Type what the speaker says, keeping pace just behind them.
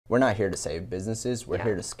we're not here to save businesses. We're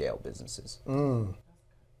here to scale businesses.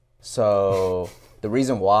 So the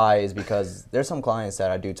reason why is because there's some clients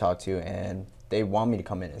that I do talk to and they want me to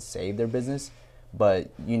come in and save their business,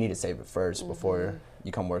 but you need to save it first before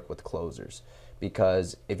you come work with closers.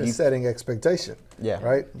 Because if it's setting expectation,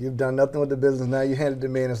 right? You've done nothing with the business, now you hand it to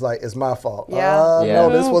me and it's like, it's my fault. No,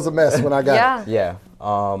 this was a mess when I got it. Yeah,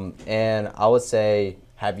 and I would say,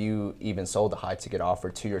 have you even sold a high ticket offer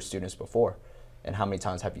to your students before? And how many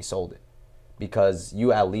times have you sold it? Because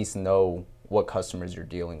you at least know what customers you're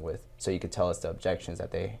dealing with, so you could tell us the objections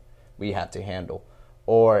that we have to handle,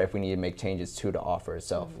 or if we need to make changes to the offer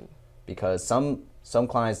itself. Because some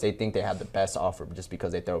clients, they think they have the best offer just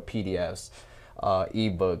because they throw PDFs,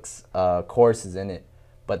 ebooks, courses in it,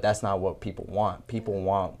 but that's not what people want. People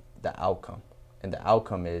want the outcome, and the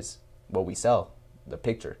outcome is what we sell, the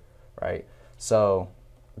picture, right? So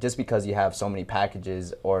just because you have so many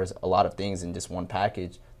packages or a lot of things in just one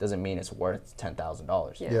package doesn't mean it's worth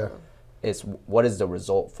 $10,000. It's what is the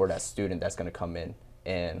result for that student that's going to come in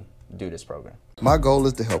and do this program. My goal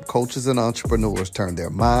is to help coaches and entrepreneurs turn their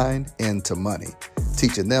mind into money,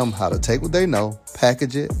 teaching them how to take what they know,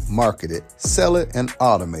 package it, market it, sell it, and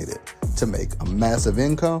automate it to make a massive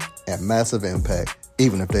income and massive impact,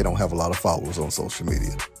 even if they don't have a lot of followers on social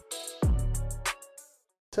media.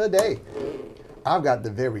 Today, I've got the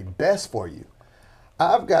very best for you.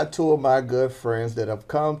 I've got two of my good friends that have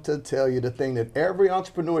come to tell you the thing that every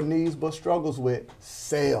entrepreneur needs but struggles with: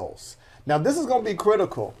 sales. Now, this is going to be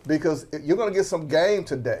critical because you're going to get some game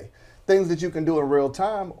today, things that you can do in real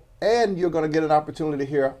time, and you're going to get an opportunity to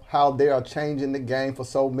hear how they are changing the game for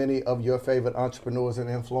so many of your favorite entrepreneurs and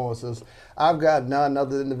influencers. I've got none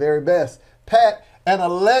other than the very best, Pat and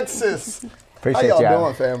Alexis. Appreciate How you. y'all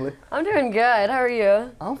doing, family? I'm doing good. How are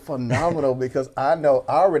you? I'm phenomenal because I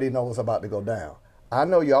already know what's about to go down. I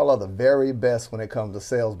know y'all are the very best when it comes to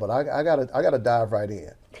sales, but I gotta dive right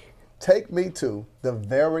in. Take me to the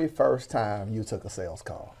very first time you took a sales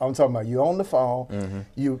call. I'm talking about you on the phone.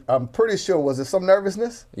 I'm pretty sure, was it some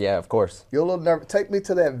nervousness? Yeah, of course. You're a little nervous. Take me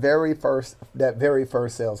to that very first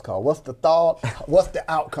sales call. What's the thought? What's the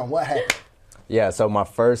outcome? What happened? Yeah, so my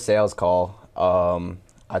first sales call,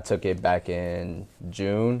 I took it back in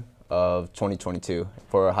June of 2022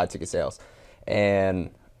 for high ticket sales. And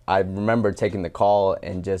I remember taking the call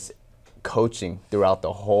and just coaching throughout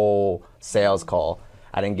the whole sales call.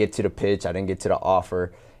 I didn't get to the pitch, I didn't get to the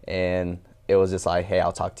offer, and it was just like, hey,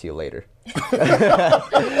 I'll talk to you later. So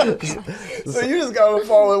you just got on the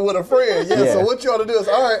phone with a friend. Yeah, so what you ought to do is,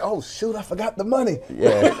 all right, oh shoot, I forgot the money.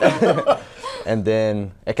 Yeah. And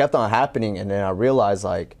then it kept on happening, and then I realized,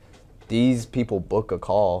 like, these people book a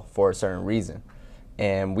call for a certain reason,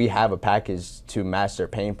 and we have a package to match their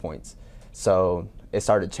pain points. So it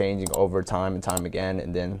started changing over time and time again,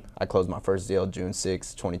 and then I closed my first deal June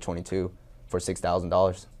 6, 2022 for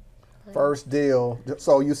 $6,000. First deal.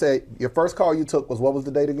 So you said your first call you took was, what was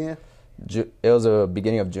the date again? It was the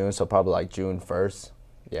beginning of June, so probably like June 1st.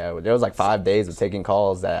 Yeah, there was like 5 days of taking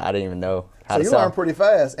calls that I didn't even know how to sell. So you learned pretty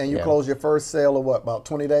fast, and you closed your first sale of what, about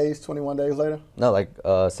 20 days, 21 days later? No, like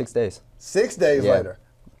 6 days. 6 days later.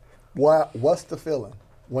 What's the feeling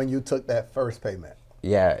when you took that first payment?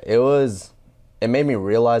 Yeah, it made me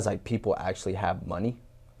realize, like, people actually have money.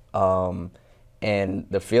 And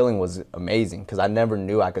the feeling was amazing because I never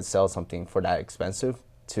knew I could sell something for that expensive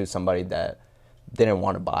to somebody that didn't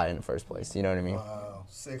want to buy in the first place. You know what I mean? Wow,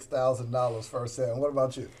 $6,000 first sale. And what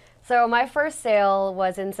about you? So my first sale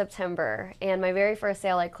was in September, and my very first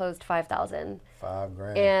sale I closed $5,000.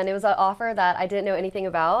 $5,000. And it was an offer that I didn't know anything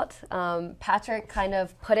about. Patrick kind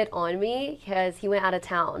of put it on me because he went out of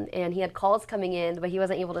town and he had calls coming in, but he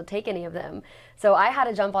wasn't able to take any of them. So I had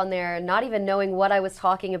to jump on there, not even knowing what I was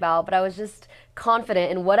talking about, but I was just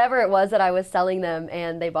confident in whatever it was that I was selling them,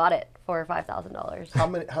 and they bought it for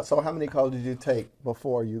 $5,000. So how many calls did you take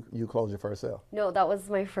before you closed your first sale? No, that was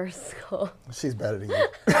my first call. She's better than you.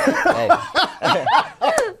 Hey.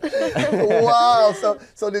 Wow.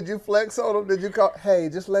 So did you flex on them? Did you call, hey,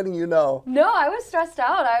 just letting you know? No, I was stressed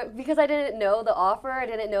out because I didn't know the offer. I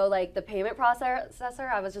didn't know like the payment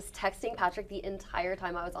processor. I was just texting Patrick the entire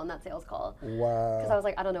time I was on that sales call. Wow. Because I was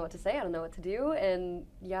like, I don't know what to say. I don't know what to do. And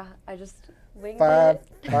yeah, I just winged it.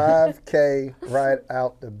 $5K right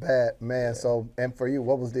out the bat, man. So, and for you,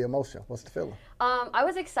 what was the emotion? What's the feeling? I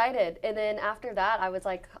was excited, and then after that, I was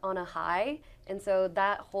like on a high, and so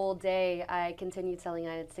that whole day, I continued selling.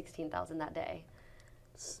 I had 16,000 that day.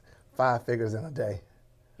 5 figures in a day.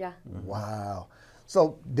 Yeah. Wow.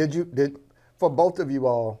 So did for both of you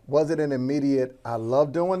all, was it an immediate, I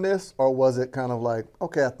love doing this, or was it kind of like,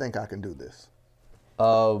 okay, I think I can do this?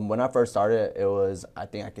 When I first started, it was, I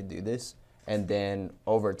think I could do this. And then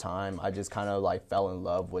over time, I just kind of like fell in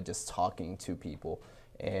love with just talking to people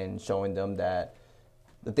and showing them that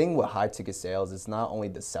the thing with high ticket sales is not only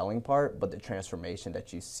the selling part, but the transformation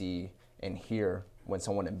that you see and hear when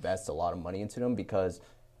someone invests a lot of money into them, because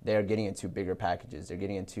they're getting into bigger packages. They're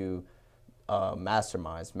getting into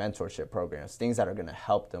masterminds, mentorship programs, things that are going to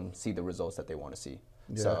help them see the results that they want to see.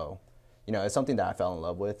 Yeah. So, it's something that I fell in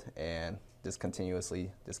love with and just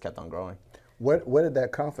continuously just kept on growing. Where did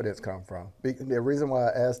that confidence come from? The reason why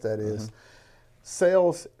I asked that is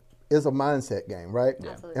sales is a mindset game, right?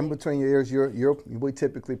 Yeah. Absolutely. In between your ears, we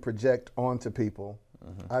typically project onto people.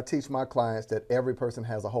 I teach my clients that every person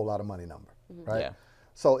has a whole lot of money number, right? Yeah.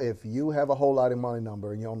 So if you have a whole lot of money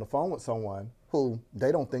number and you're on the phone with someone who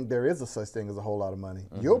they don't think there is a such thing as a whole lot of money,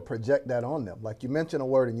 you'll project that on them. Like you mentioned a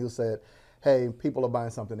word and you said, hey, people are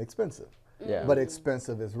buying something expensive, Yeah. but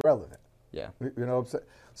expensive is relevant. Yeah. You know what I'm saying?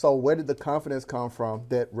 So where did the confidence come from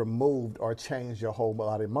that removed or changed your whole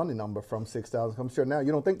lot of money number from 6,000? I'm sure now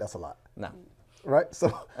you don't think that's a lot, No. right?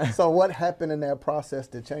 So what happened in that process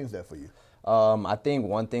to change that for you? I think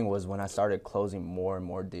one thing was when I started closing more and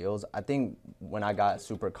more deals. I think when I got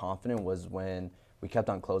super confident was when we kept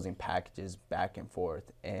on closing packages back and forth.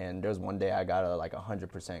 And there was one day I got a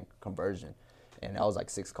 100% conversion, and that was like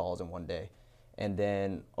 6 calls in one day. And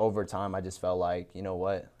then over time, I just felt like, you know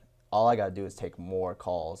what? All I got to do is take more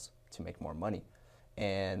calls to make more money.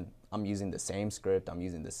 And I'm using the same script, I'm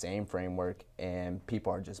using the same framework, and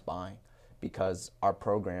people are just buying, because our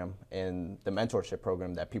program and the mentorship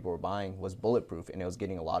program that people were buying was bulletproof, and it was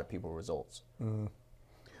getting a lot of people results.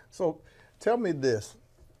 So tell me this.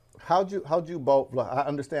 How'd you both, I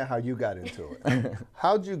understand how you got into it.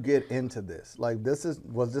 How'd you get into this? Like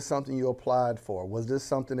was this something you applied for? Was this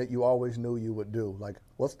something that you always knew you would do? Like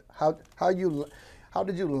how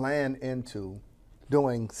did you land into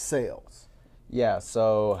doing sales? Yeah,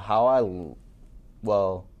 so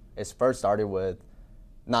it first started with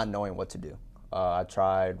not knowing what to do. I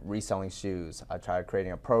tried reselling shoes. I tried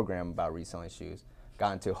creating a program about reselling shoes.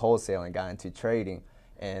 Got into wholesaling, got into trading,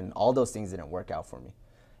 and all those things didn't work out for me.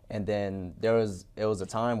 And then it was a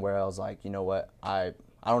time where I was like, you know what, I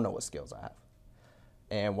don't know what skills I have.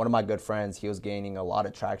 And one of my good friends, he was gaining a lot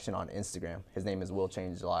of traction on Instagram. His name is Will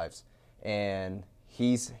Change Lives. And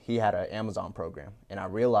he had an Amazon program. And I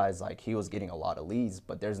realized like he was getting a lot of leads,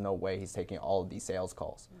 but there's no way he's taking all of these sales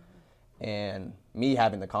calls. And me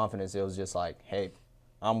having the confidence, it was just like, hey,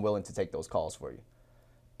 I'm willing to take those calls for you.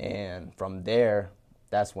 And from there,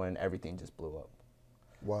 that's when everything just blew up.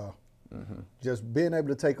 Wow. Just being able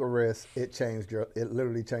to take a risk, it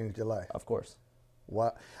literally changed your life. Of course.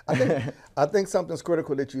 Wow. I think something's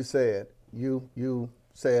critical that you said. You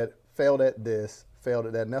said failed at this, failed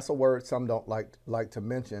at that. And that's a word some don't like to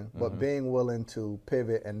mention, but being willing to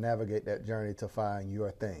pivot and navigate that journey to find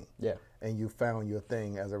your thing. Yeah. And you found your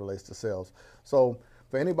thing as it relates to sales. So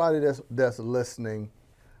for anybody that's listening,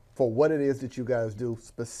 for what it is that you guys do,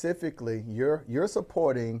 specifically, you're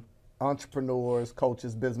supporting entrepreneurs,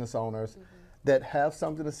 coaches, business owners that have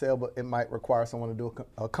something to sell, but it might require someone to do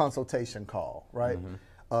a consultation call, right?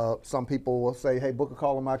 Some people will say, hey, book a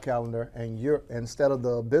call on my calendar, and instead of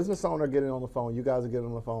the business owner getting on the phone, you guys are getting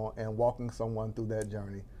on the phone and walking someone through that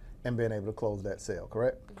journey and being able to close that sale,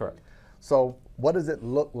 correct? Correct. So what does it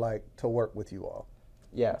look like to work with you all?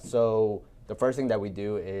 Yeah, so the first thing that we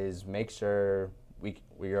do is make sure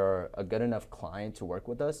we are a good enough client to work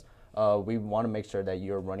with us. We want to make sure that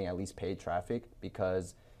you're running at least paid traffic,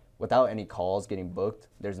 because without any calls getting booked,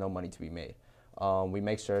 there's no money to be made. We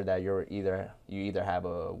make sure that you either have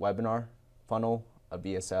a webinar funnel, a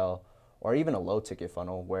VSL, or even a low ticket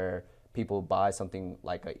funnel where people buy something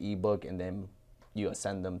like an ebook and then you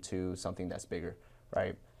ascend them to something that's bigger,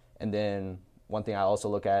 right? And then one thing I also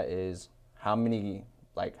look at is how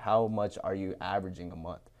much are you averaging a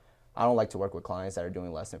month? I don't like to work with clients that are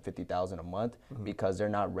doing less than $50,000 a month because they're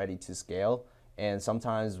not ready to scale. And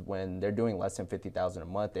sometimes when they're doing less than $50,000 a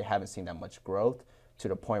month, they haven't seen that much growth to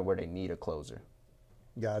the point where they need a closer.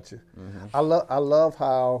 Gotcha. I love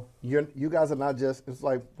how you guys are not just, it's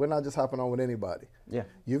like we're not just hopping on with anybody. Yeah.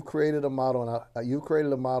 You've created a model, and you've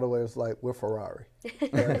created a model where it's like we're Ferrari.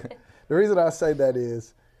 Right? The reason I say that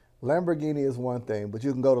is Lamborghini is one thing, but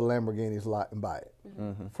you can go to Lamborghini's lot and buy it.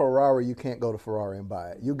 Ferrari, you can't go to Ferrari and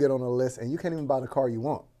buy it. You get on a list and you can't even buy the car you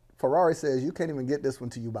want. Ferrari says you can't even get this one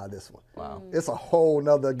till you buy this one. Wow. It's a whole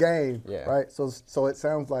nother game, Yeah. right? So it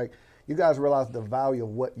sounds like you guys realize the value of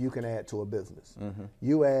what you can add to a business.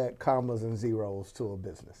 You add commas and zeros to a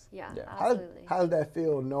business. Yeah, Yeah. absolutely. How does that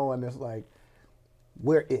feel knowing it's like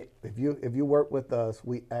we're it? If you work with us,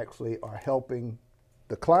 we actually are helping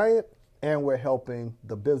the client and we're helping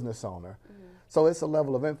the business owner So it's a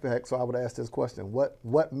level of impact. So I would ask this question: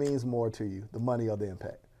 What means more to you, the money or the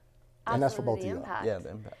impact? And that's for both of you. Yeah,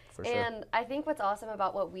 the impact, for sure. And I think what's awesome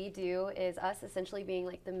about what we do is us essentially being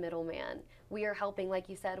like the middleman. We are helping, like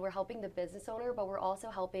you said, we're helping the business owner, but we're also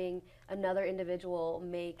helping another individual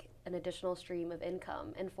make an additional stream of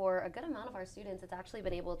income. And for a good amount of our students, it's actually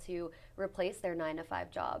been able to replace their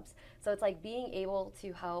 9-to-5 jobs. So it's like being able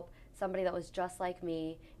to help somebody that was just like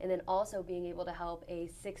me, and then also being able to help a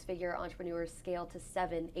 6-figure entrepreneur scale to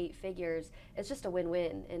 7, 8 figures. It's just a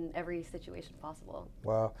win-win in every situation possible.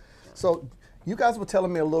 Wow. So you guys were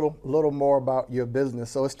telling me a little more about your business.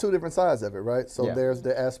 So it's two different sides of it, right? So Yeah. there's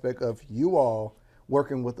the aspect of you all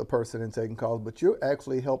working with the person and taking calls, but you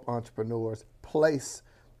actually help entrepreneurs place.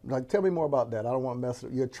 Like, tell me more about that. I don't want to mess up.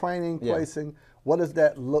 You're training, Yeah. placing. What does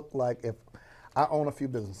that look like if I own a few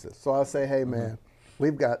businesses? So I say, hey, man,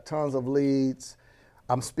 we've got tons of leads.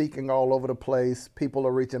 I'm speaking all over the place. People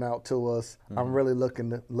are reaching out to us. I'm really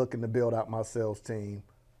looking to build out my sales team.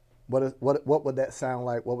 What would that sound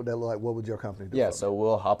like? What would that look like? What would your company do? Yeah, for so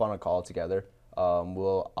we'll hop on a call together.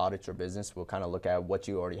 We'll audit your business. We'll kind of look at what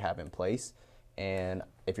you already have in place. And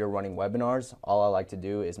if you're running webinars, all I like to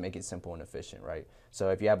do is make it simple and efficient, right? So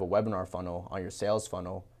if you have a webinar funnel on your sales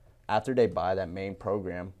funnel, after they buy that main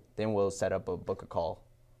program, then we'll set up a book a call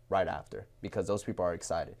right after, because those people are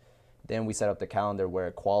excited. Then we set up the calendar where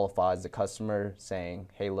it qualifies the customer saying,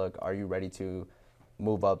 hey, look, are you ready to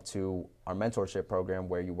move up to our mentorship program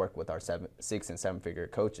where you work with our 6- and 7-figure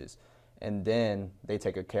coaches? And then they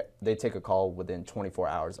take a call within 24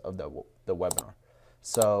 hours of the webinar.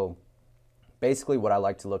 So basically what I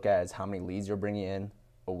like to look at is how many leads you're bringing in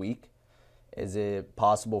a week. Is it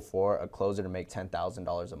possible for a closer to make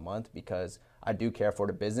 $10,000 a month? Because I do care for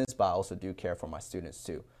the business, but I also do care for my students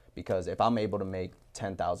too. Because if I'm able to make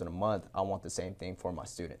 $10,000 a month, I want the same thing for my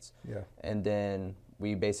students. Yeah. And then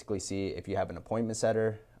we basically see if you have an appointment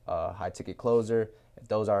setter, a high ticket closer. If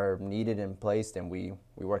those are needed in place, then we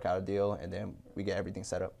work out a deal, and then we get everything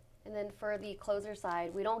set up. And then for the closer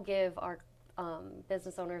side, we don't give our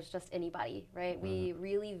business owners just anybody, right? We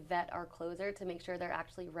really vet our closer to make sure they're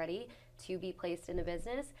actually ready to be placed in a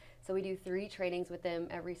business. So we do 3 trainings with them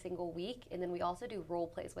every single week, and then we also do role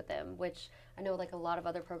plays with them, which I know like a lot of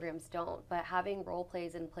other programs don't, but having role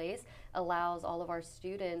plays in place allows all of our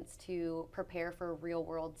students to prepare for real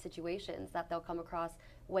world situations that they'll come across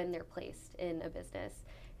when they're placed in a business.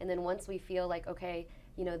 And then once we feel like, okay,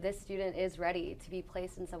 you know, this student is ready to be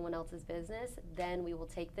placed in someone else's business, then we will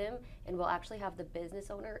take them and we'll actually have the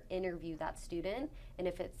business owner interview that student. And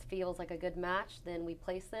if it feels like a good match, then we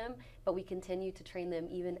place them, but we continue to train them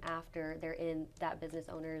even after they're in that business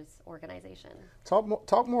owner's organization.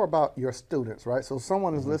 Talk more about your students, right? So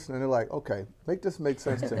someone is listening, they're like, okay, make this make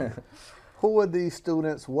sense to me. Who are these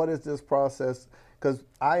students? What is this process? Because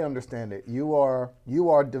I understand it. You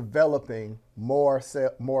are developing more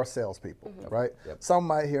salespeople, right? Yep. Some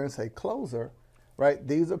might hear and say closer, right?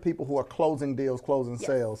 These are people who are closing deals, closing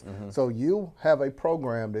sales. So you have a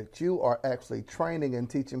program that you are actually training and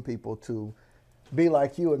teaching people to be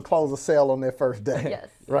like you and close a sale on their first day, Yes.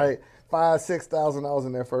 right? $5,000-$6,000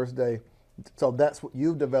 in their first day. So that's what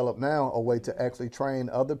you've developed now, a way to actually train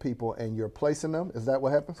other people, and you're placing them. Is that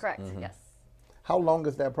what happens? Correct, yes. How long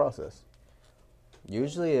is that process?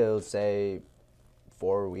 Usually it'll say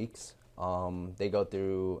 4 weeks. They go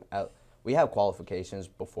through, we have qualifications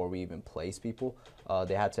before we even place people.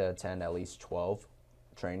 They have to attend at least 12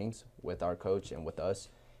 trainings with our coach and with us.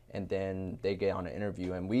 And then they get on an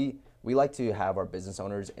interview. And we like to have our business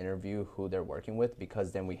owners interview who they're working with,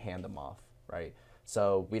 because then we hand them off, right?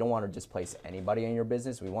 So we don't want to just place anybody in your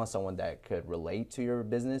business. We want someone that could relate to your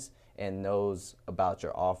business and knows about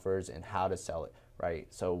your offers and how to sell it, right?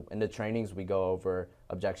 So in the trainings, we go over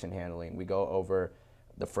objection handling. We go over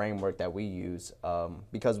the framework that we use,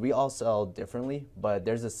 because we all sell differently, but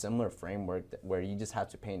there's a similar framework where you just have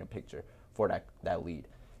to paint a picture for that lead.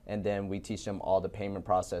 And then we teach them all the payment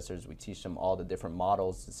processors. We teach them all the different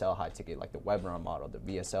models to sell high ticket, like the webinar model, the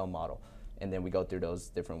VSL model. And then we go through those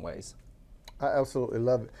different ways. I absolutely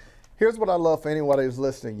love it. Here's what I love for anybody who's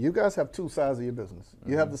listening. You guys have 2 sides of your business.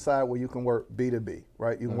 You have the side where you can work B2B,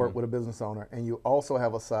 right? You can work with a business owner. And you also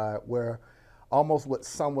have a side where almost what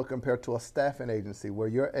some would compare to a staffing agency, where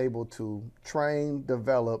you're able to train,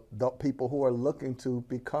 develop the people who are looking to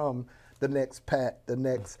become the next Pat, the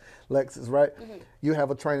next Lexis, right? You have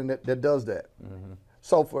a training that does that.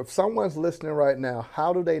 So if someone's listening right now,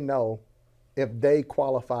 how do they know if they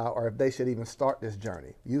qualify or if they should even start this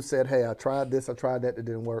journey? You said, hey, I tried this, I tried that, it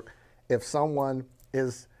didn't work. If someone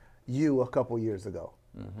is you a couple years ago,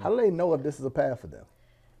 how do they know if this is a path for them?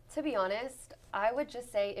 To be honest, I would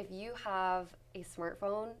just say if you have a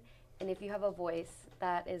smartphone And if you have a voice,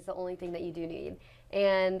 that is the only thing that you do need.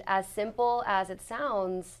 And as simple as it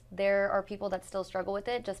sounds, there are people that still struggle with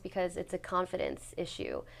it just because it's a confidence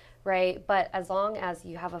issue, right? But as long as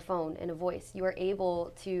you have a phone and a voice, you are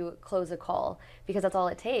able to close a call because that's all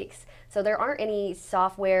it takes. So there aren't any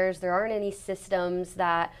softwares, there aren't any systems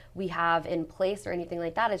that we have in place or anything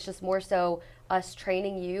like that. It's just more so us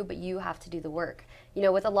training you, but you have to do the work. You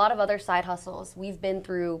know, with a lot of other side hustles, we've been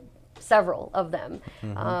through several of them.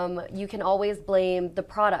 You can always blame the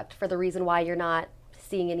product for the reason why you're not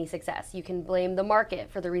seeing any success. You can blame the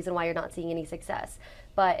market for the reason why you're not seeing any success.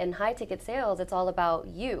 But in high ticket sales, it's all about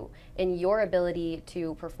you and your ability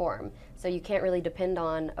to perform. So you can't really depend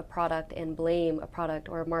on a product and blame a product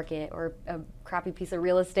or a market or a crappy piece of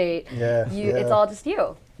real estate. It's all just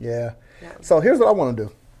you. Yeah. So here's what I want to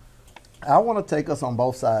do. I want to take us on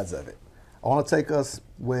both sides of it. I want to take us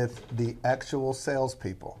with the actual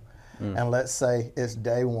salespeople. And let's say it's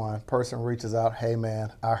day one, person reaches out, hey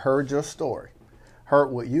man, I heard your story, heard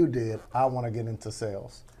what you did, I want to get into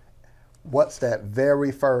sales. What's that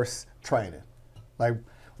very first training? Like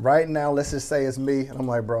right now, let's just say it's me, and I'm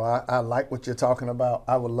like, bro, I like what you're talking about.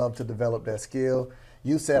 I would love to develop that skill.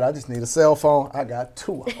 You said I just need a cell phone. I got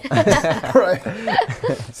 2 of them, right?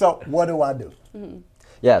 So what do I do?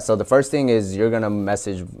 Yeah, so the first thing is you're going to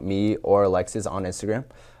message me or Alexis on Instagram.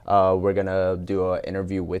 We're going to do an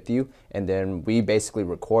interview with you, and then we basically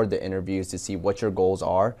record the interviews to see what your goals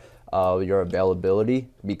are, your availability,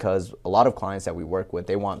 because a lot of clients that we work with,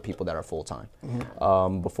 they want people that are full-time.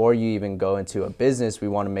 Before you even go into a business, we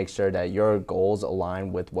want to make sure that your goals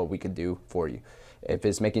align with what we could do for you. If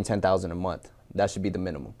it's making $10,000 a month, that should be the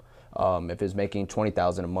minimum. If it's making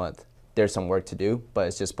 $20,000 a month, there's some work to do, but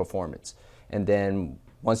it's just performance. And then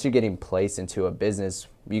once you're getting placed into a business,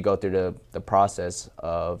 you go through the process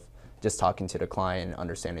of just talking to the client and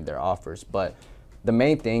understanding their offers. But the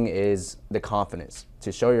main thing is the confidence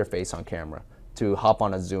to show your face on camera, to hop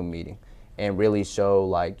on a Zoom meeting and really show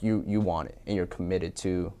like you want it and you're committed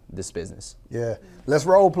to this business. Yeah, let's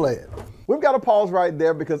role play it. We've got to pause right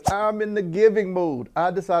there because I'm in the giving mood.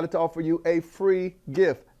 I decided to offer you a free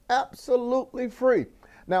gift, absolutely free.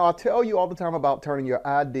 Now, I tell you all the time about turning your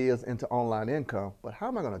ideas into online income, but how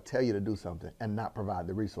am I going to tell you to do something and not provide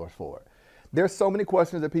the resource for it? There's so many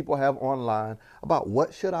questions that people have online about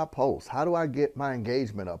what should I post? How do I get my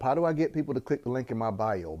engagement up? How do I get people to click the link in my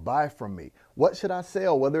bio, buy from me? What should I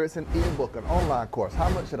sell, whether it's an ebook, an online course? How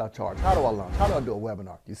much should I charge? How do I launch? How do I do a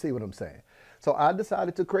webinar? You see what I'm saying? So I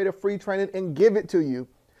decided to create a free training and give it to you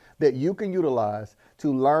that you can utilize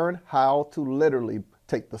to learn how to literally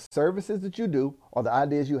take the services that you do or the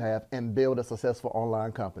ideas you have and build a successful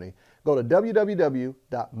online company. Go to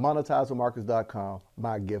www.monetizewithmarcus.com,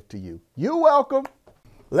 my gift to you. You're welcome.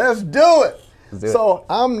 Let's do it. So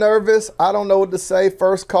I'm nervous. I don't know what to say.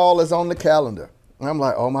 First call is on the calendar. I'm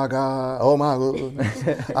like, oh my God, oh my goodness.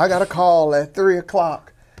 I got a call at 3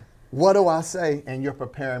 o'clock. What do I say? And you're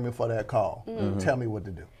preparing me for that call. Tell me what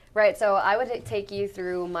to do. Right, so I would take you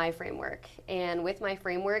through my framework. And with my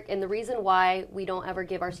framework, and the reason why we don't ever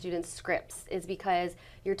give our students scripts is because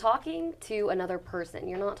you're talking to another person.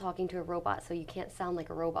 You're not talking to a robot, so you can't sound like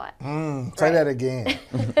a robot. Say that again.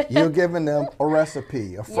 You're giving them a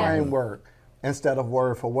recipe, a framework, instead of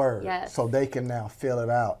word for word. So they can now fill it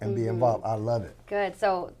out and be involved. I love it. Good.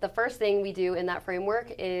 So the first thing we do in that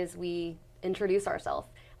framework is we introduce ourselves.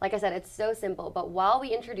 Like I said, it's so simple, but while we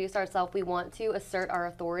introduce ourselves, we want to assert our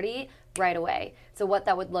authority right away. So what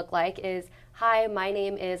that would look like is, hi, my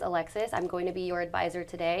name is Alexis. I'm going to be your advisor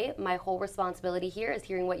today. My whole responsibility here is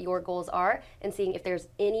hearing what your goals are and seeing if there's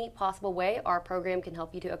any possible way our program can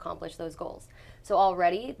help you to accomplish those goals. So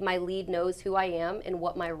already my lead knows who I am and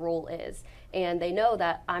what my role is, and they know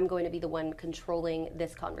that I'm going to be the one controlling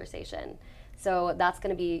this conversation. So that's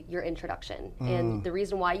going to be your introduction. And the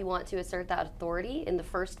reason why you want to assert that authority in the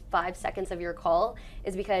first 5 seconds of your call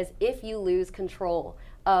is because if you lose control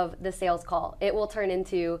of the sales call, it will turn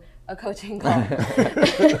into a coaching call.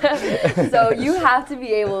 So you have to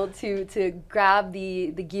be able to grab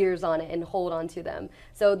the gears on it and hold on to them.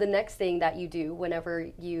 So the next thing that you do whenever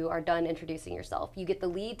you are done introducing yourself, you get the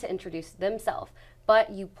lead to introduce themselves,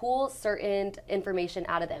 but you pull certain information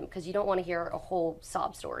out of them because you don't want to hear a whole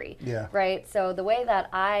sob story, right? So the way that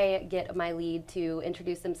I get my lead to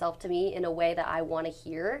introduce themselves to me in a way that I want to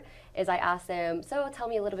hear is I ask them, so tell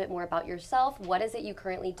me a little bit more about yourself. What is it you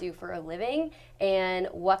currently do for a living? And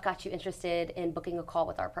what got you interested in booking a call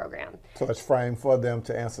with our program? So it's framed for them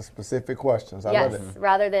to answer specific questions. I love it.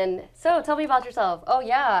 Rather than, so tell me about yourself. Oh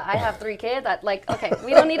yeah, I have 3 kids. Okay,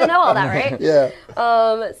 we don't need to know all that, right? Yeah.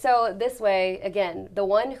 So this way, again, again, the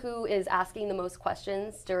one who is asking the most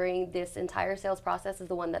questions during this entire sales process is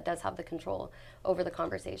the one that does have the control over the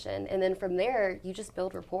conversation. And then from there, you just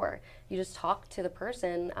build rapport. You just talk to the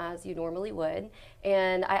person as you normally would.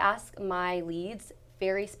 And I ask my leads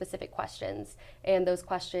very specific questions. And those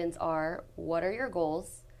questions are, what are your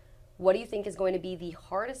goals? What do you think is going to be the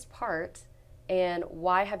hardest part? And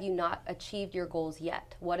why have you not achieved your goals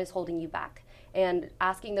yet? What is holding you back? And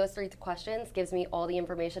asking those 3 questions gives me all the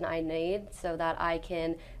information I need so that I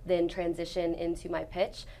can then transition into my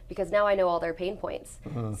pitch, because now I know all their pain points.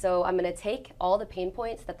 So I'm going to take all the pain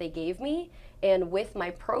points that they gave me, and with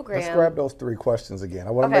my program. Let's grab those 3 questions again.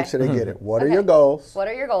 I want to Okay. make sure they get it. What are your goals? What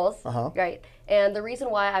are your goals? Uh-huh. Right. And the reason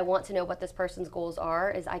why I want to know what this person's goals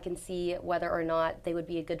are is I can see whether or not they would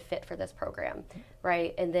be a good fit for this program,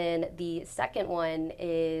 right? And then the second one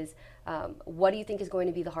is, what do you think is going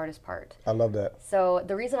to be the hardest part? I love that. So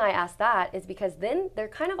the reason I ask that is because then they're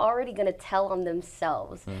kind of already going to tell on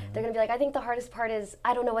themselves. They're going to be like, I think the hardest part is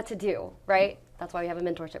I don't know what to do, right? That's why we have a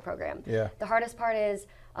mentorship program. Yeah. The hardest part is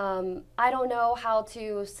I don't know how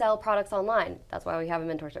to sell products online. That's why we have a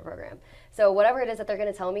mentorship program. So whatever it is that they're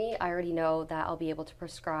going to tell me, I already know that I'll be able to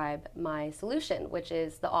prescribe my solution, which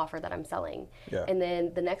is the offer that I'm selling. Yeah. And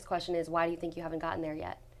then the next question is, why do you think you haven't gotten there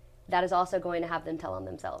yet? That is also going to have them tell on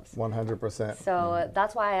themselves. 100%. So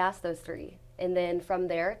that's why I asked those 3. And then from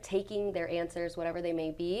there, taking their answers, whatever they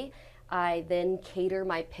may be, I then cater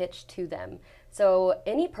my pitch to them. So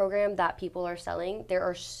any program that people are selling, there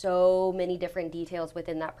are so many different details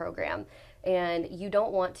within that program. And you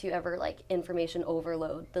don't want to ever information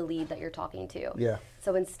overload the lead that you're talking to. Yeah.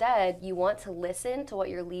 So instead, you want to listen to what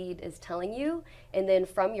your lead is telling you, and then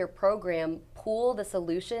from your program, pull the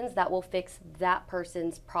solutions that will fix that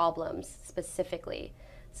person's problems specifically.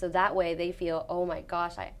 So that way they feel, oh my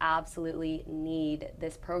gosh, I absolutely need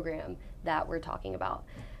this program that we're talking about.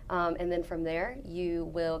 And then from there, you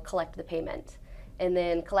will collect the payment. And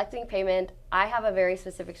then collecting payment, I have a very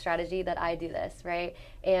specific strategy that I do this, right?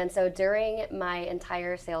 And so during my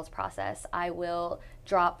entire sales process, I will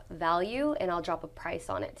drop value and I'll drop a price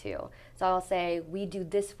on it too. So I'll say, we do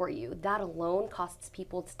this for you. That alone costs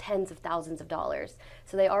people tens of thousands of dollars.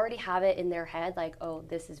 So they already have it in their head like, oh,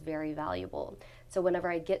 this is very valuable. So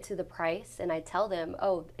whenever I get to the price and I tell them,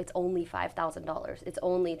 oh, it's only $5,000, it's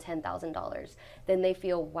only $10,000, then they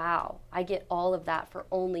feel, wow, I get all of that for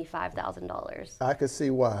only $5,000. I can see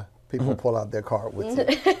why people pull out their card with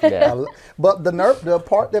you. Yeah. But the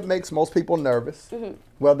part that makes most people nervous,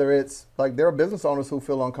 whether it's like there are business owners who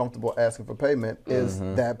feel uncomfortable asking for payment, is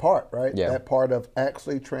that part, right? Yeah. That part of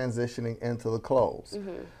actually transitioning into the close.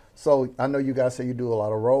 So I know you guys say you do a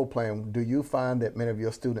lot of role playing. Do you find that many of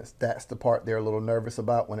your students, that's the part they're a little nervous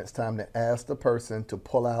about when it's time to ask the person to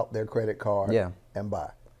pull out their credit card and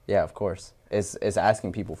buy? Yeah, of course. It's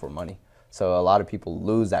asking people for money. So a lot of people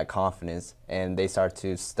lose that confidence and they start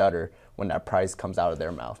to stutter when that price comes out of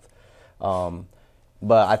their mouth.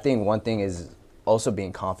 But I think one thing is also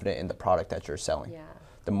being confident in the product that you're selling. Yeah.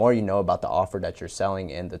 The more you know about the offer that you're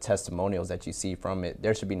selling and the testimonials that you see from it,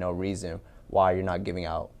 there should be no reason why you're not giving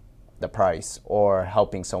out the price or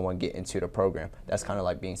helping someone get into the program. That's kind of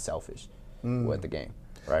like being selfish with the game,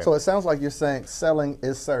 right? So it sounds like you're saying selling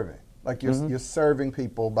is serving. Like you're serving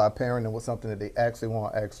people by pairing them with something that they actually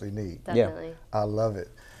want, actually need. Definitely. I love it.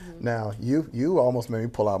 Now, you almost made me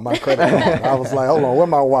pull out my credit card. I was like, hold on, where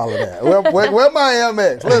my wallet at? Where my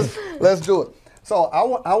Amex? Let's do it. So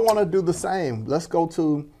I want to do the same. Let's go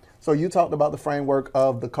to, so you talked about the framework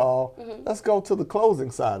of the call. Let's go to the closing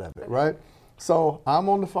side of it, right? So I'm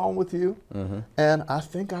on the phone with you, and I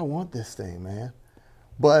think I want this thing, man.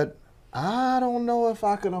 But I don't know if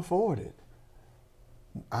I can afford it.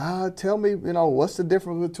 Tell me, what's the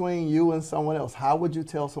difference between you and someone else? How would you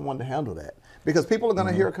tell someone to handle that? Because people are going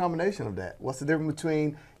to hear a combination of that. What's the difference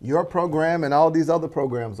between your program and all these other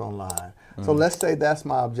programs online? So let's say that's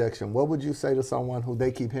my objection. What would you say to someone who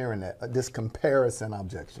they keep hearing that, this comparison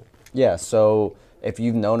objection? Yeah, so if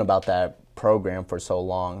you've known about that program for so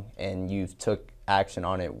long and you've took action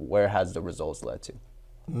on it, where has the results led to?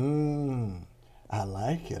 I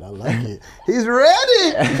like it. He's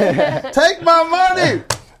ready. Take my money.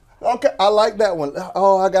 Okay, I like that one.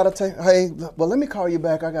 Oh, I got to take, hey, well, let me call you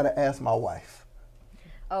back. I got to ask my wife.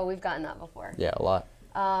 Oh, we've gotten that before. Yeah, a lot.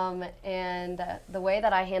 And the way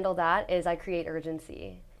that I handle that is I create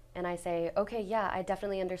urgency. And I say, okay, yeah, I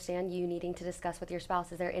definitely understand you needing to discuss with your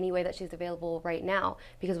spouse. Is there any way that she's available right now?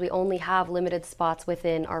 Because we only have limited spots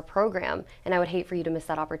within our program, and I would hate for you to miss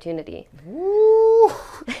that opportunity. Woo!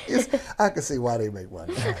 I can see why they make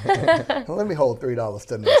money. Let me hold $3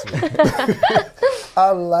 to next week. I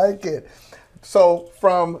like it. So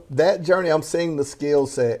from that journey, I'm seeing the skill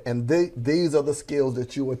set, and these are the skills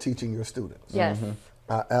that you are teaching your students. Yes.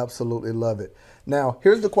 I absolutely love it. Now,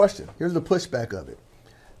 here's the question. Here's the pushback of it.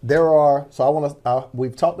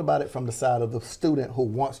 We've talked about it from the side of the student who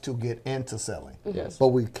wants to get into selling. Yes. But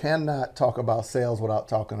we cannot talk about sales without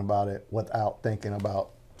talking about it without thinking about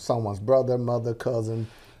someone's brother, mother, cousin,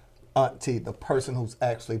 auntie, the person who's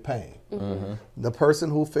actually paying. The person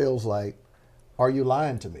who feels like, are you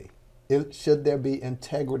lying to me? Should there be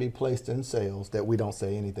integrity placed in sales that we don't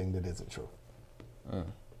say anything that isn't true?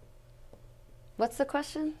 What's the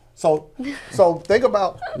question? So think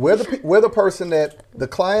about we're the person that the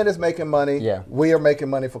client is making money. Yeah. We are making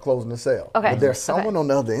money for closing the sale. Okay. But there's someone on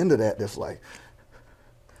the other end of that that's like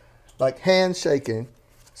handshaking.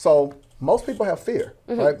 So most people have fear,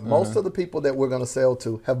 right? Most of the people that we're going to sell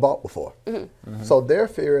to have bought before. So their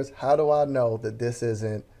fear is, how do I know that this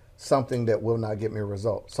isn't something that will not get me a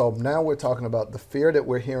result? So now we're talking about the fear that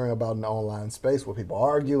we're hearing about in the online space where people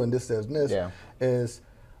argue and this says this is,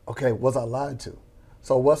 okay, was I lied to?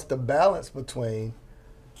 So what's the balance between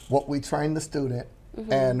what we train the student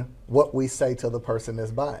and what we say to the person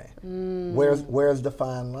that's buying? Where's the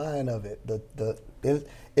fine line of it?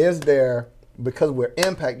 Is there, because we're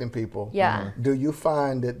impacting people, do you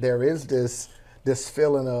find that there is this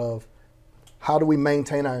feeling of how do we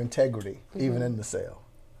maintain our integrity even in the sale?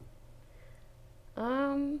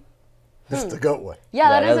 This is a good one. Yeah,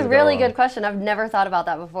 that is that's a a really good one. good question. I've never thought about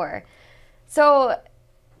that before. So,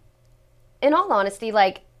 in all honesty,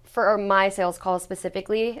 like for my sales calls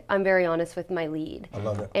specifically, I'm very honest with my lead. I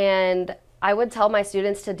love it. And I would tell my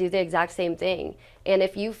students to do the exact same thing. And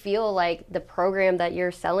if you feel like the program that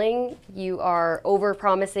you're selling, you are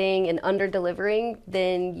over-promising and under-delivering,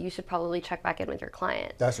 then you should probably check back in with your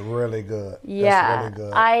client. That's really good. Yeah, That's really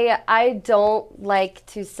good. I don't like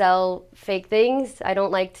to sell fake things. I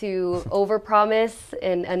don't like to overpromise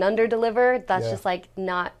and underdeliver. That's just like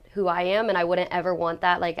not who I am, and I wouldn't ever want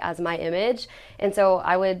that like as my image. And so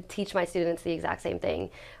I would teach my students the exact same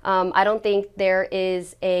thing. I don't think there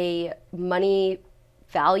is a money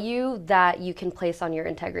value that you can place on your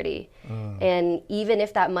integrity. And even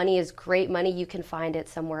if that money is great money, you can find it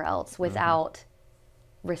somewhere else without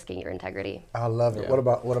risking your integrity. I love it. Yeah.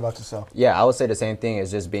 What about yourself? Yeah, I would say the same thing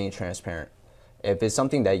is just being transparent. If it's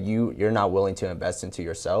something that you're not willing to invest into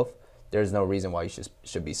yourself, there's no reason why you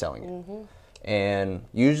should be selling it. And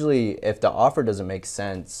usually if the offer doesn't make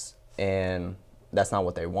sense and that's not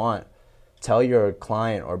what they want, tell your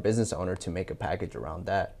client or business owner to make a package around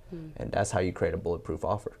that. And that's how you create a bulletproof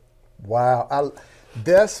offer. Wow,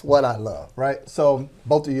 that's what I love, right? So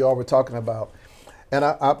both of you all were talking about, and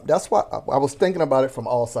that's why I was thinking about it from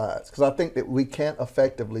all sides, because I think that we can't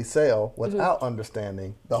effectively sell without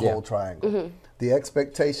understanding the whole triangle. The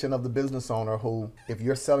expectation of the business owner who, if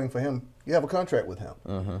you're selling for him, you have a contract with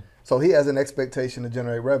him. So he has an expectation to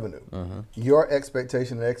generate revenue. Your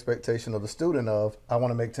expectation, the expectation of the student of, I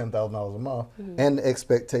want to make $10,000 a month, and the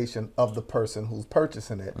expectation of the person who's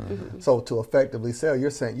purchasing it. So to effectively sell,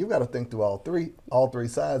 you're saying you got to think through all three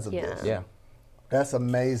sides of this. Yeah. That's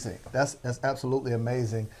amazing. That's absolutely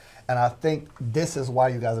amazing. And I think this is why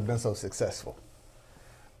you guys have been so successful.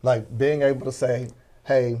 Like being able to say,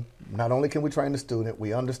 hey, not only can we train the student,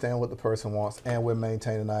 we understand what the person wants, and we're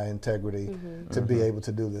maintaining our integrity to be able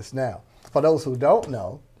to do this. Now, for those who don't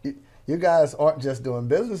know, you guys aren't just doing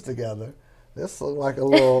business together. This looks like a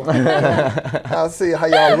little, I see how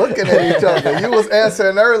y'all looking at each other. You was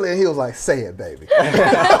answering earlier, and he was like, say it, baby.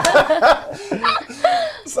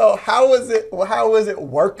 So how is it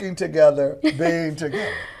working together, being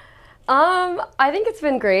together? I think it's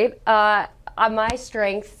been great. My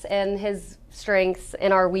strengths and his strengths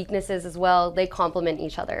and our weaknesses as well, they complement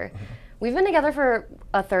each other. We've been together for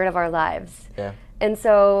a third of our lives. Yeah. And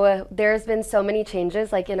so there's been so many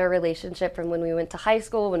changes like in our relationship from when we went to high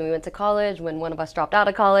school, when we went to college, when one of us dropped out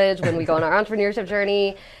of college, when we go on our entrepreneurship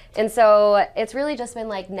journey. And so it's really just been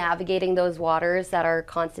like navigating those waters that are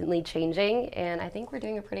constantly changing. And I think we're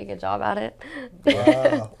doing a pretty good job at it.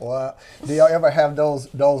 Wow. Do y'all ever have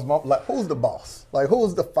those moments? Like, who's the boss? Like,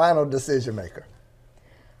 who's the final decision maker?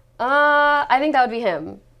 I think that would be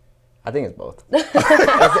him. I think it's both.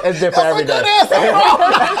 it's different every day.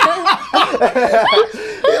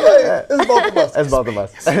 It's both of us. It's both of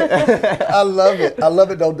us. I love it. I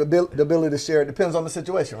love it, though, the ability to share. It depends on the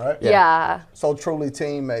situation, right? Yeah. So truly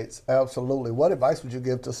teammates, absolutely. What advice would you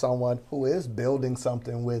give to someone who is building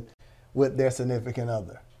something with their significant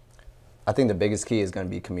other? I think the biggest key is going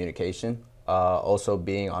to be communication. Also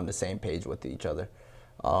being on the same page with each other.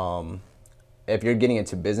 If you're getting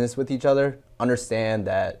into business with each other, understand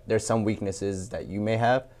that there's some weaknesses that you may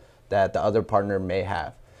have that the other partner may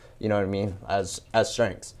have. you know what I mean, as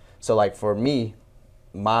strengths. So like for me,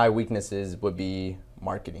 my weaknesses would be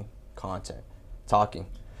marketing, content, talking,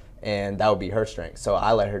 and that would be her strength. So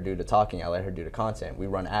I let her do the talking, I let her do the content. We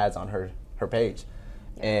run ads on her page,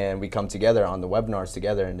 and we come together on the webinars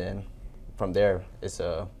together, and then from there it's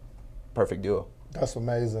a perfect duo. That's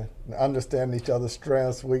amazing. Understanding each other's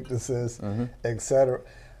strengths, weaknesses, etc.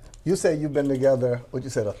 You say you've been together, what you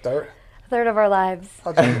said, a third? A third of our lives.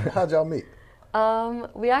 How'd y'all meet?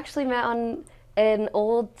 We actually met on an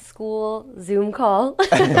old school Zoom call.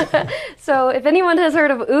 So if anyone has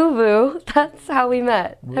heard of Uvu, that's how we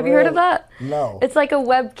met. Have you heard of that? No. It's like a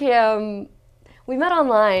webcam. We met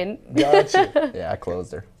online. Gotcha. Yeah, I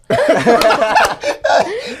closed her.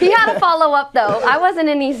 He had to follow up though. I wasn't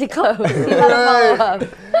an easy close. He had to follow up.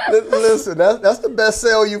 Listen, that's the best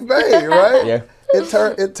sale you've made, right? Yeah.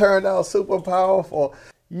 It turned out super powerful.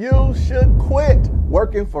 You should quit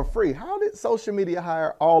working for free. How did social media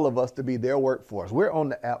hire all of us to be their workforce? We're on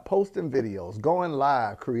the app posting videos, going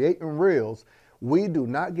live, creating reels. We do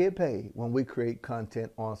not get paid when we create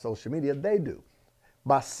content on social media. They do,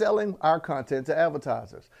 by selling our content to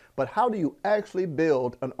advertisers. But how do you actually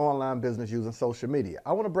build an online business using social media?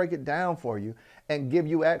 I want to break it down for you and give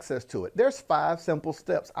you access to it. There's 5 simple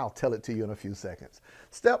steps. I'll tell it to you in a few seconds.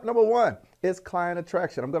 Step number 1 is client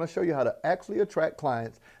attraction. I'm going to show you how to actually attract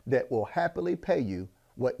clients that will happily pay you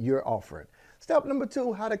what you're offering. Step number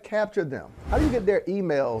 2, how to capture them. How do you get their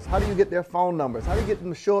emails? How do you get their phone numbers? How do you get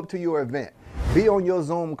them to show up to your event? Be on your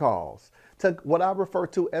Zoom calls. To what I refer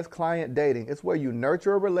to as client dating. It's where you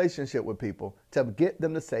nurture a relationship with people to get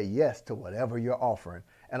them to say yes to whatever you're offering.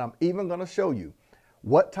 And I'm even going to show you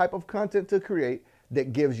what type of content to create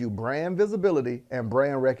that gives you brand visibility and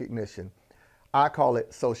brand recognition. I call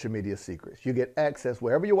it social media secrets. You get access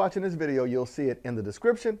wherever you're watching this video. You'll see it in the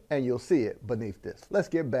description and you'll see it beneath this. Let's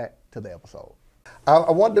get back to the episode. I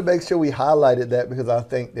wanted to make sure we highlighted that because I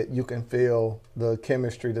think that you can feel the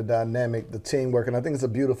chemistry, the dynamic, the teamwork, and I think it's a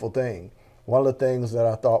beautiful thing. One of the things that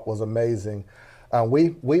I thought was amazing,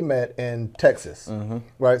 we met in Texas,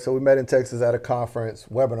 right? So we met in Texas at a conference,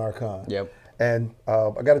 Webinar Con. Yep. And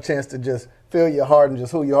I got a chance to just feel your heart and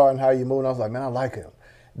just who you are and how you move. And I was like, man, I like him.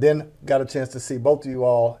 Then got a chance to see both of you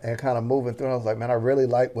all and kind of moving through. And I was like, man, I really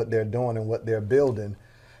like what they're doing and what they're building.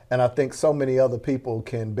 And I think so many other people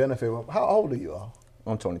can benefit. How old are you all?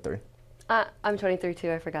 I'm 23. I'm 23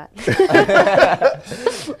 too, I forgot.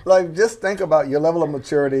 Like, just think about your level of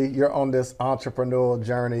maturity. You're on this entrepreneurial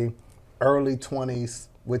journey, early 20s,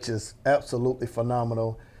 which is absolutely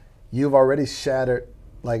phenomenal. You've already shattered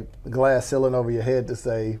like glass ceiling over your head to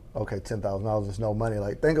say, okay, $10,000 is no money.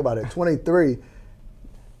 Like, think about it, 23,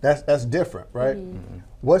 that's different, right? Mm-hmm.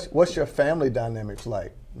 What's your family dynamics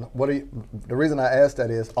like? The reason I ask that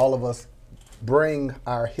is all of us bring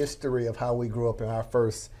our history of how we grew up and our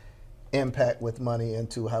first impact with money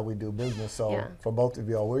into how we do business. So for both of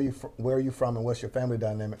y'all, where are you from and what's your family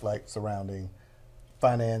dynamic like surrounding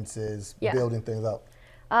finances, building things up?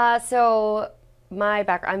 So my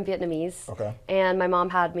background, I'm Vietnamese. Okay. And my mom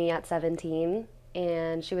had me at 17,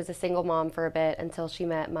 and she was a single mom for a bit until she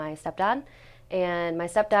met my stepdad. And my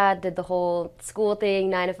stepdad did the whole school thing,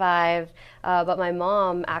 9 to 5, but my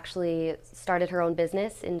mom actually started her own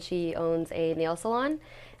business, and she owns a nail salon.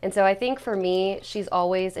 And so I think for me, she's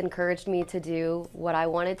always encouraged me to do what I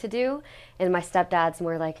wanted to do. And my stepdad's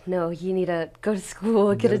more like, no, you need to go to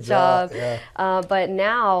school, get a job. Yeah. But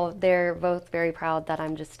now they're both very proud that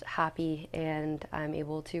I'm just happy and I'm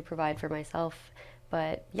able to provide for myself.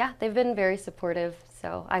 But yeah, they've been very supportive.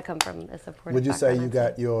 So I come from a supportive Would you say you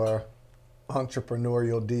background. got your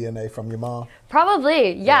entrepreneurial DNA from your mom?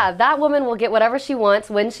 Probably, yeah. That woman will get whatever she wants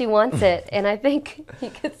when she wants it, and I think you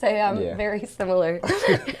could say I'm very similar.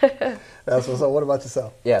 That's what's up. What about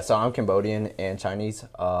yourself? Yeah, so I'm Cambodian and Chinese.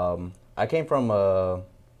 I came from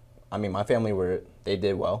my family they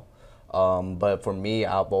did well, but for me,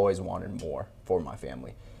 I've always wanted more for my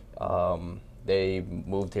family. They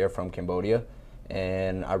moved here from Cambodia,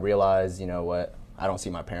 and I realized, you know what, I don't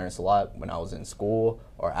see my parents a lot when I was in school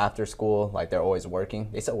or after school. Like, they're always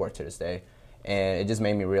working. They still work to this day. And it just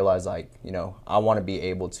made me realize, like, you know, I want to be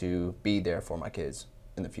able to be there for my kids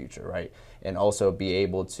in the future, right? And also be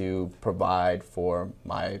able to provide for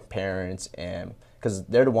my parents, and because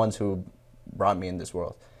they're the ones who brought me in this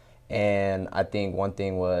world. And I think one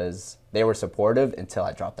thing was they were supportive until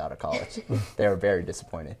I dropped out of college. They were very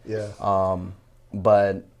disappointed. Yeah.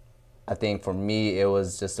 But I think for me, it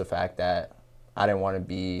was just the fact that I didn't want to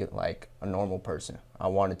be like a normal person. I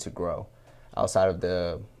wanted to grow outside of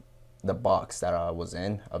the box that I was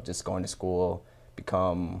in of just going to school,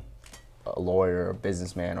 become a lawyer, a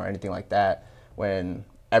businessman, or anything like that. When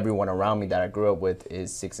everyone around me that I grew up with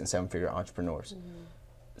is 6 and 7 figure entrepreneurs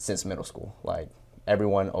since middle school. Like,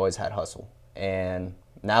 everyone always had hustle. And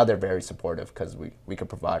now they're very supportive because we could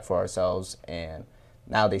provide for ourselves, and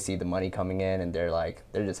now they see the money coming in and they're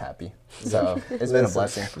just happy. So it's been a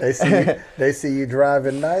blessing. They see you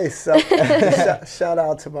driving nice. So, shout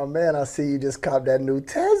out to my man. I see you just copped that new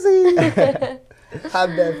Tezzy. How'd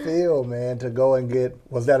that feel, man, to go and get,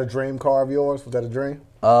 was that a dream car of yours? Was that a dream?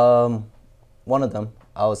 One of them.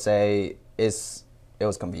 I would say it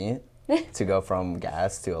was convenient to go from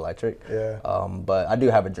gas to electric. Yeah. But I do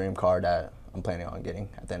have a dream car that I'm planning on getting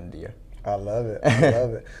at the end of the year. I love it. I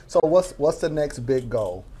love it. So what's the next big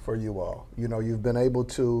goal for you all? You know, you've been able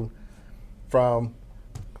to, from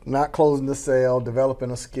not closing the sale,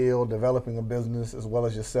 developing a skill, developing a business, as well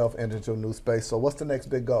as yourself enter into a new space. So what's the next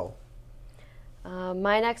big goal?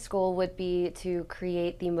 My next goal would be to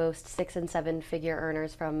create the most 6 and 7 figure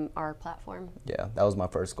earners from our platform. Yeah, that was my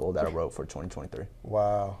first goal that I wrote for 2023.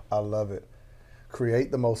 Wow, I love it.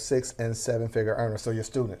 Create the most 6 and 7 figure earners, so your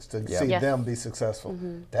students, to see them be successful.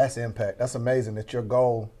 That's impact. That's amazing that your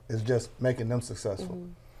goal is just making them successful.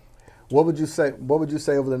 What would you say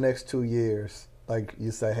over the next 2 years? Like,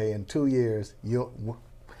 you say, hey, in 2 years,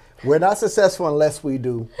 we're not successful unless we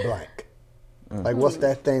do blank. Like, what's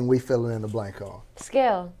that thing we filling in the blank on?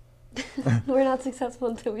 Scale. We're not successful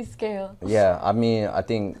until we scale. Yeah, I mean, I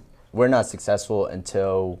think we're not successful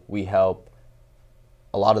until we help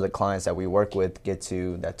a lot of the clients that we work with get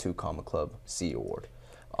to that 2 Comma Club C award.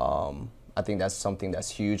 I think that's something that's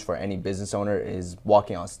huge for any business owner, is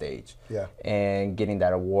walking on stage and getting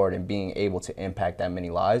that award and being able to impact that many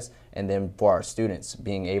lives. And then for our students,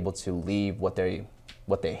 being able to leave what they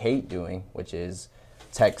hate doing, which is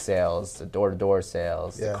tech sales, the door-to-door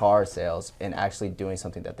sales, the car sales, and actually doing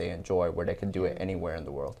something that they enjoy where they can do it anywhere in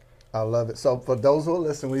the world. I love it. So for those who are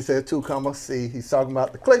listening, when he said 2 Comma C, he's talking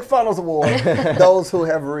about the ClickFunnels Award, those who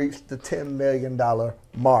have reached the $10 million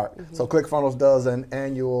mark. So ClickFunnels does an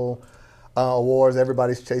annual awards.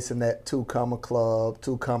 Everybody's chasing that 2 Comma Club.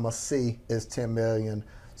 2 Comma C is 10 million.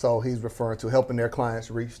 So he's referring to helping their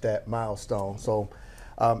clients reach that milestone. So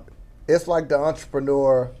it's like the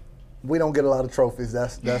entrepreneur. We don't get a lot of trophies.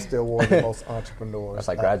 That's the award that most entrepreneurs. That's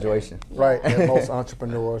like graduation. Right, and most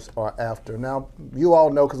entrepreneurs are after. Now, you all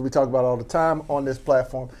know, because we talk about it all the time on this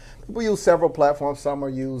platform, we use several platforms. Some are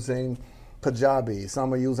using Kajabi,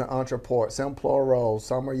 some are using Entreport, some Plural,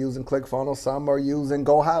 some are using ClickFunnels, some are using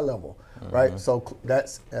Go High Level, right? So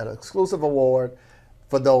that's an exclusive award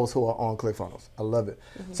for those who are on ClickFunnels. I love it.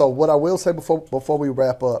 So what I will say before we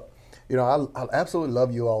wrap up, you know, I absolutely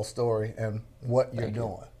love you all's story and what you're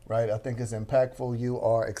doing. Right, I think it's impactful. You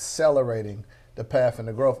are accelerating the path and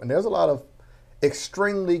the growth. And there's a lot of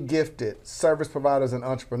extremely gifted service providers and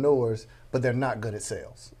entrepreneurs, but they're not good at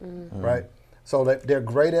sales, right? So they're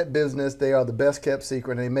great at business. They are the best kept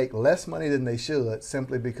secret, and they make less money than they should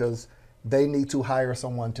simply because they need to hire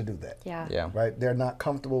someone to do that. Yeah. Right? They're not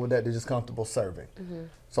comfortable with that. They're just comfortable serving.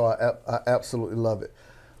 So I absolutely love it.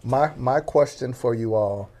 My question for you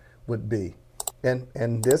all would be,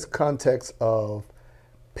 in this context of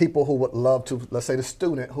people who would love to, let's say the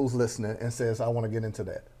student who's listening and says, I want to get into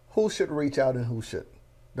that. Who should reach out and who shouldn't?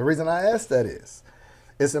 The reason I ask that is,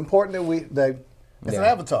 it's important that it's an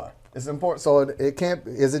avatar. It's important. So it can't,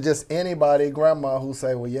 is it just anybody, grandma, who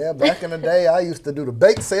say, well, yeah, back in the day, I used to do the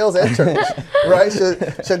bake sales at church, right?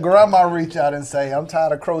 Should grandma reach out and say, I'm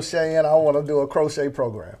tired of crocheting, I want to do a crochet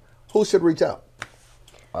program? Who should reach out?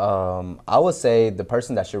 I would say the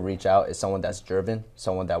person that should reach out is someone that's driven,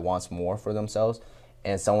 someone that wants more for themselves,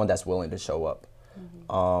 and someone that's willing to show up.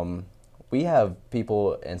 We have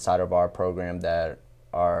people inside of our program that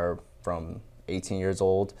are from 18 years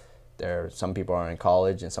old. Some people are in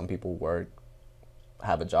college, and some people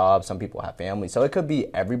have a job, some people have families. So it could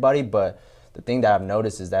be everybody, but the thing that I've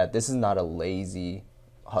noticed is that this is not a lazy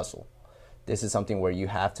hustle. This is something where you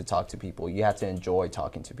have to talk to people. You have to enjoy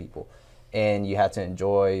talking to people, and you have to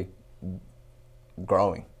enjoy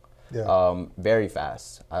growing. Very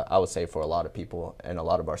fast, I would say, for a lot of people and a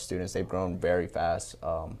lot of our students. They've grown very fast,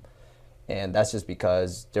 and that's just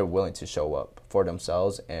because they're willing to show up for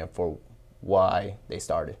themselves and for why they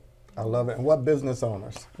started. I love it. And what business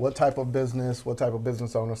owners? What type of business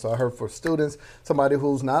owners? So I heard for students, somebody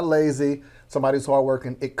who's not lazy, somebody who's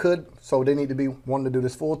hardworking. So they need to be wanting to do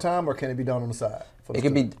this full time, or can it be done on the side? It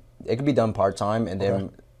could be done part time, and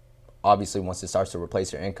then obviously once it starts to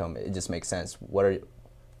replace your income, it just makes sense.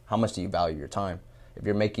 How much do you value your time? If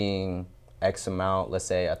you're making X amount, let's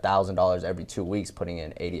say $1,000 every 2 weeks, putting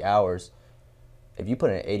in 80 hours, if you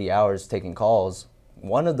put in 80 hours taking calls,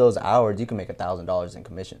 one of those hours you can make $1,000 in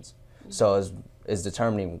commissions. So it's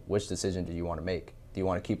determining which decision do you want to make. Do you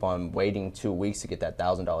want to keep on waiting 2 weeks to get that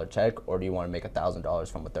 $1,000 check, or do you want to make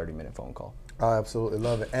 $1,000 from a 30-minute phone call? I absolutely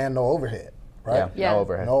love it. And no overhead, right? Yeah. No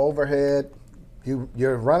overhead. No overhead.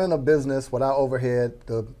 You're running a business without overhead.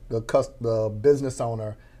 The business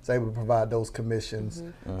owner is able to provide those commissions.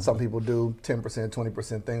 Some people do 10%,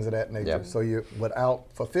 20%, things of that nature. Yep. So you, without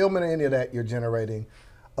fulfillment of any of that, you're generating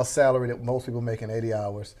a salary that most people make in 80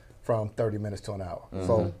 hours from 30 minutes to an hour.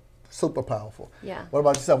 So super powerful. Yeah. What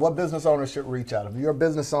about yourself? What business owner should reach out? If you're a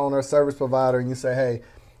business owner, service provider, and you say, hey,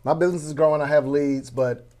 my business is growing, I have leads,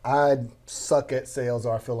 but I suck at sales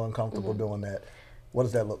or I feel uncomfortable doing that. What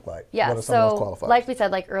does that look like? Yeah, what are some of those so qualifiers? like we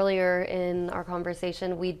said, like earlier in our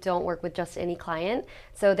conversation, we don't work with just any client.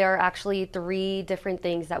 So there are actually 3 different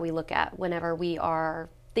things that we look at whenever we are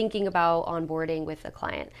thinking about onboarding with a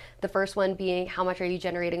client. The first one being, how much are you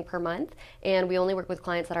generating per month? And we only work with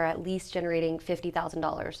clients that are at least generating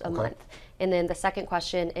 $50,000 a month. And then the second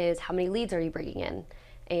question is, how many leads are you bringing in?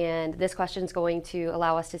 And this question is going to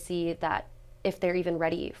allow us to see that if they're even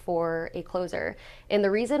ready for a closer. And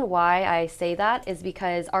the reason why I say that is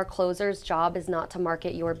because our closer's job is not to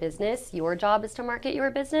market your business. Your job is to market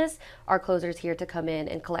your business. Our closer's here to come in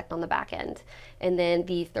and collect on the back end. And then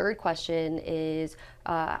the third question is,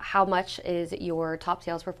 how much is your top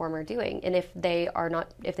sales performer doing? And if they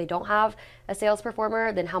don't have a sales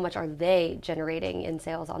performer, then how much are they generating in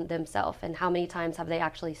sales on themselves? And how many times have they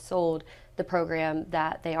actually sold the program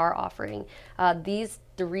that they are offering? These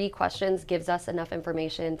 3 questions gives us enough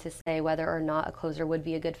information to say whether or not a closer would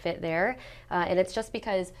be a good fit there. And it's just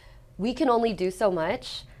because we can only do so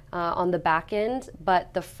much on the back end,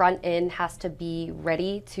 but the front end has to be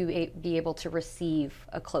ready to be able to receive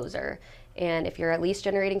a closer. And if you're at least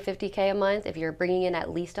generating $50K a month, if you're bringing in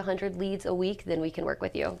at least 100 leads a week, then we can work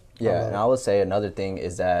with you. Yeah, and I would say another thing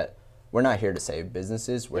is that we're not here to save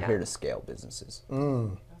businesses, we're here to scale businesses.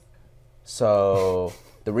 So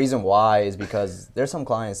the reason why is because there's some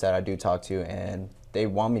clients that I do talk to and they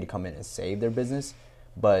want me to come in and save their business,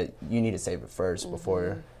 but you need to save it first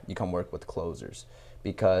before you come work with closers.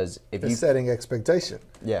 Because if it's setting expectation.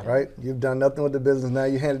 Yeah. Right? You've done nothing with the business. Now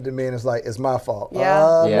you hand it to me and it's like, it's my fault.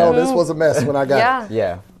 Yeah. No, this was a mess when I got it.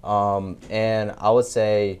 Yeah. And I would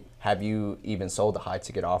say, have you even sold a high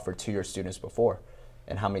ticket offer to your students before?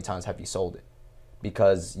 And how many times have you sold it?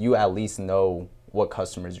 Because you at least know what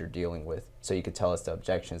customers you're dealing with. So you could tell us the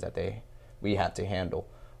objections that we have to handle.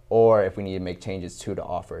 Or if we need to make changes to the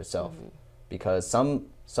offer itself. Because some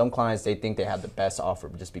clients, they think they have the best offer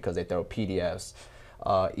just because they throw PDFs,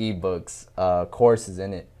 ebooks, courses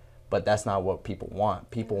in it, but that's not what people want.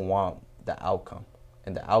 People want the outcome,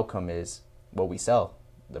 and the outcome is what we sell,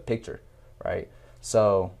 the picture, right?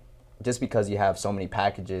 So just because you have so many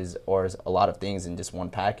packages or a lot of things in just one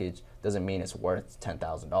package doesn't mean it's worth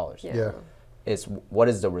 $10,000. Yeah. It's what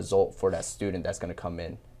is the result for that student that's going to come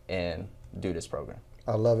in and do this program.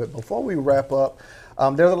 I love it. Before we wrap up,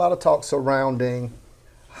 there's a lot of talk surrounding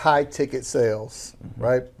high ticket sales,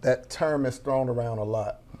 right? That term is thrown around a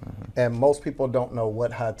lot. And most people don't know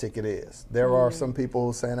what high ticket is. There are some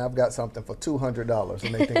people saying, I've got something for $200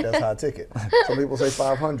 and they think that's high ticket. Some people say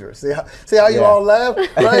 500. See how you all laugh?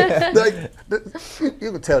 Right? Like,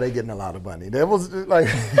 you can tell they're getting a lot of money. That was like,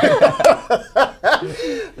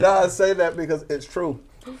 no, I say that because it's true.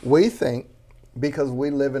 We think because we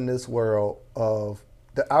live in this world of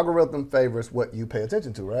the algorithm favors what you pay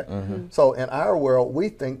attention to, right? So in our world, we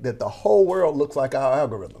think that the whole world looks like our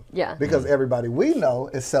algorithm. Yeah. Because everybody we know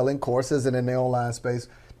is selling courses and in the online space.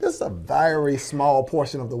 This is a very small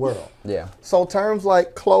portion of the world. Yeah. So terms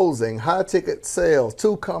like closing, high ticket sales,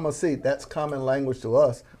 to come a seat, that's common language to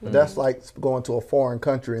us. But that's like going to a foreign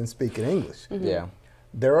country and speaking English. Yeah.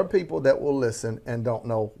 There are people that will listen and don't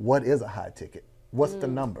know what is a high ticket. What's the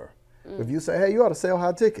number? If you say, hey, you ought to sell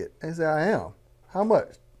high ticket, they say, I am. How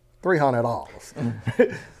much?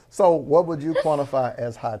 $300. So what would you quantify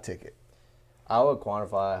as high ticket? I would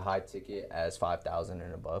quantify high ticket as 5,000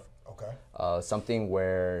 and above. Okay. Something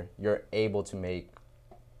where you're able to make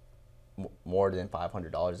more than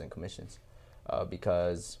 $500 in commissions.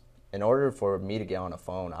 Because in order for me to get on a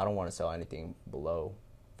phone, I don't want to sell anything below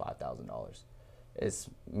 $5,000. It's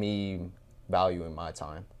me valuing my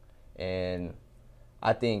time. And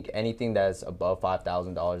I think anything that's above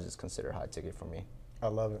 $5,000 is considered high ticket for me. I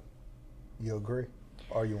love it. You agree?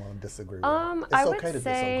 Or you want to disagree with I it's would okay to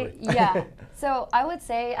say, disagree. yeah. So I would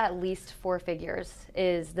say at least 4 figures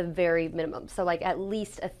is the very minimum. So like at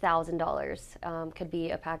least $1,000 could be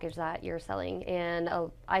a package that you're selling. And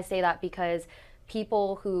I say that because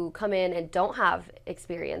people who come in and don't have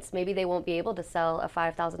experience, maybe they won't be able to sell a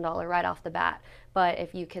 $5,000 right off the bat. But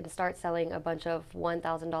if you can start selling a bunch of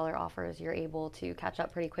 $1,000 offers, you're able to catch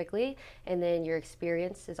up pretty quickly. And then your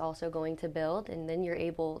experience is also going to build. And then you're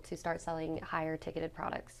able to start selling higher ticketed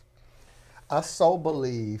products. I so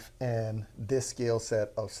believe in this skill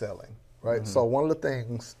set of selling, right? So one of the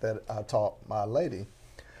things that I taught my lady,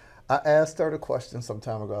 I asked her the question some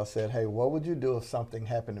time ago. I said, hey, what would you do if something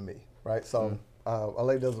happened to me, right? So a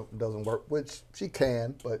lady doesn't work, which she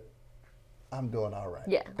can, but I'm doing all right.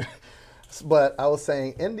 Yeah. But I was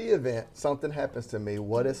saying, in the event something happens to me,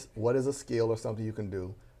 what is a skill or something you can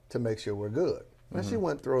do to make sure we're good? And she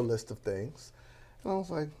went through a list of things. And I was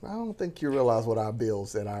like, I don't think you realize what our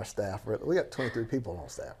bills and our staff are. We got 23 people on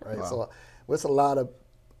staff, right? Wow. So it's a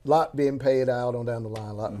lot being paid out on down the line,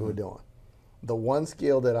 a lot we're doing. The one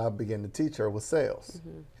skill that I began to teach her was sales.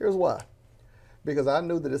 Here's why. Because I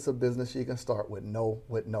knew that it's a business you can start with no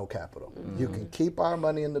capital. You can keep our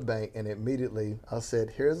money in the bank, and immediately I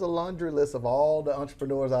said, here's a laundry list of all the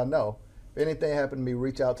entrepreneurs I know. If anything happened to me,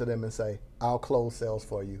 reach out to them and say, I'll close sales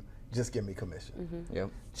for you. Just give me commission.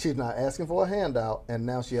 Yep. She's not asking for a handout, and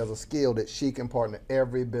now she has a skill that she can partner.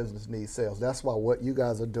 Every business needs sales. That's why what you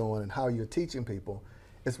guys are doing and how you're teaching people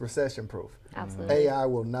is recession proof. Absolutely. AI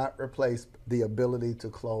will not replace the ability to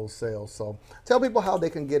close sales. So tell people how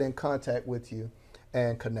they can get in contact with you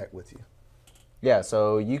and connect with you. Yeah,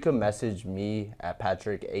 so you can message me at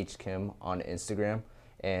Patrick H. Kim on Instagram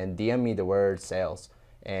and DM me the word sales.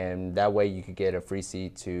 And that way you could get a free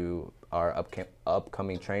seat to our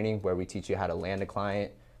upcoming training where we teach you how to land a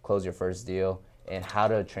client, close your first deal, and how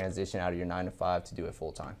to transition out of your 9-to-5 to do it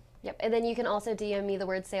full time. Yep. And then you can also DM me the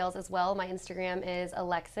word sales as well. My Instagram is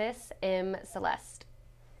Alexis M. Celeste.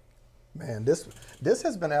 Man, this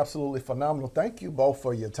has been absolutely phenomenal. Thank you both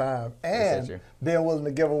for your time Appreciate you. and being willing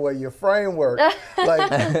to give away your framework.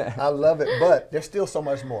 Like, I love it, but there's still so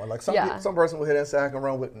much more. Like some person will hit and say, I can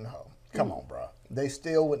run with, no, come on, bro. They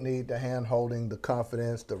still would need the hand holding, the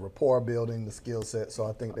confidence, the rapport building, the skill set. So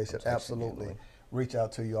I think they should absolutely reach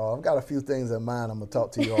out to you all. I've got a few things in mind I'm going to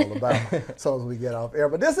talk to you all about as soon as we get off air.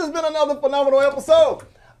 But this has been another phenomenal episode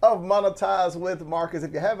of Monetize with Marcus.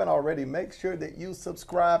 If you haven't already, make sure that you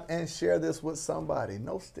subscribe and share this with somebody.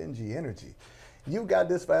 No stingy energy. You got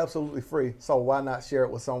this for absolutely free, so why not share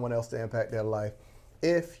it with someone else to impact their life?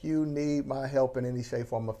 If you need my help in any shape,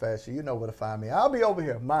 form, or fashion, you know where to find me. I'll be over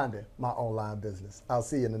here minding my online business. I'll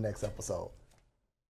see you in the next episode.